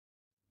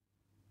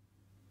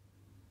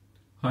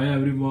Hi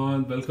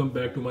everyone, welcome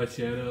back to my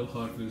channel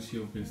Hot Wheels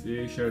Showcase.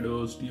 Hey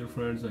Shadows, dear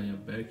friends, I am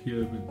back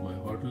here with my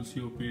Hot Wheels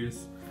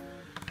Showcase.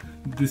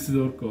 This is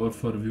our car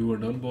for review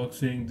and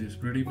unboxing. This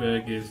pretty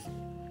bag is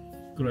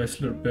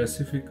Chrysler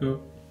Pacifica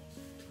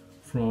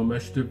from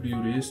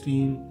HW Race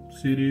Team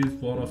series,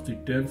 one of the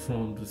 10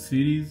 from the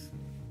series,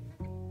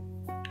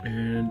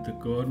 and the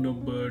car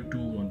number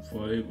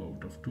 215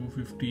 out of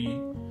 250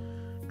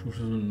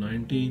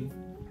 2019.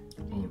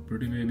 Our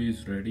pretty baby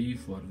is ready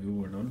for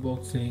view and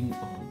unboxing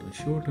on the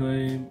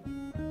showtime.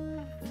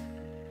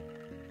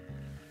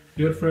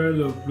 Dear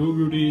friends, our Blue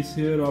Beauty is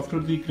here after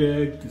the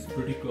crack. This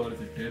pretty car is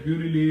a debut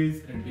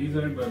release and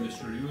designed by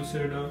Mr.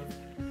 Useda.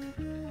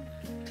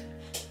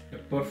 A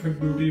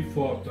perfect beauty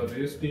for the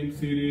race team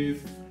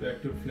series.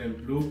 Spectre Flame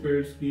Blue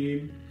paint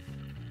scheme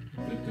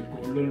with the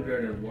golden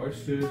red and white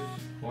strips.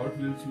 Hot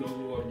Wheels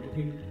logo are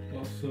looking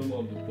awesome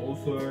on the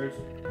both sides.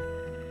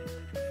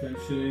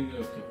 Finishing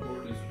of the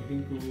hood is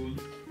looking cool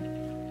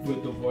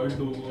with the white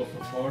logo of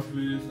the Hot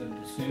Wheels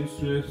and the same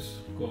strips.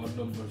 Car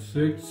number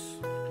 6,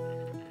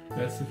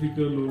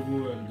 Pacifica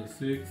logo and the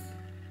 6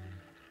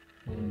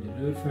 on the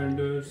rear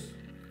fenders.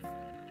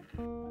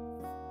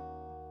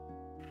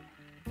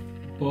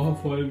 Power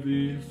 5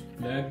 wheels,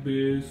 black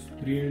base,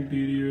 green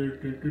interior,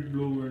 tinted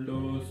blue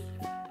windows.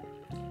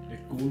 A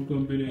cool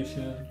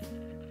combination,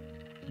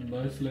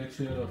 nice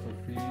selection of a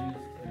face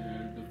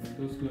and the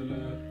windows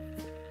color.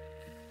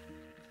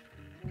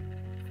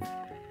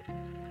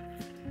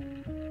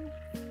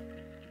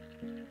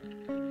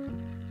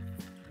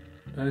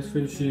 Nice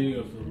finishing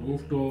of the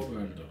rooftop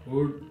and the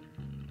hood,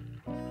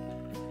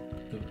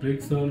 the big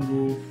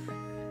sunroof,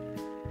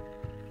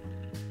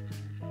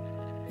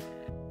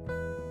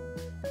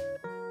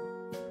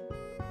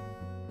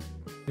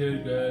 here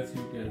guys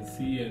you can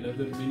see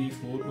another mini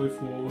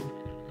 4x4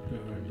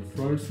 behind the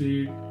front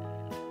seat.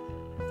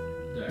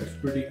 That's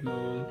pretty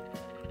cool.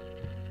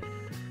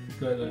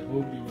 Guys, I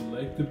hope you will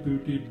like the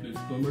beauty. Please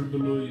comment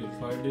below your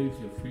findings,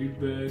 your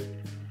feedback.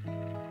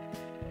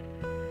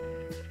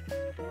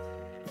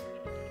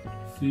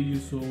 See you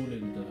soon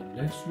in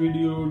the next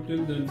video.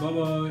 Till then, bye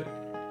bye.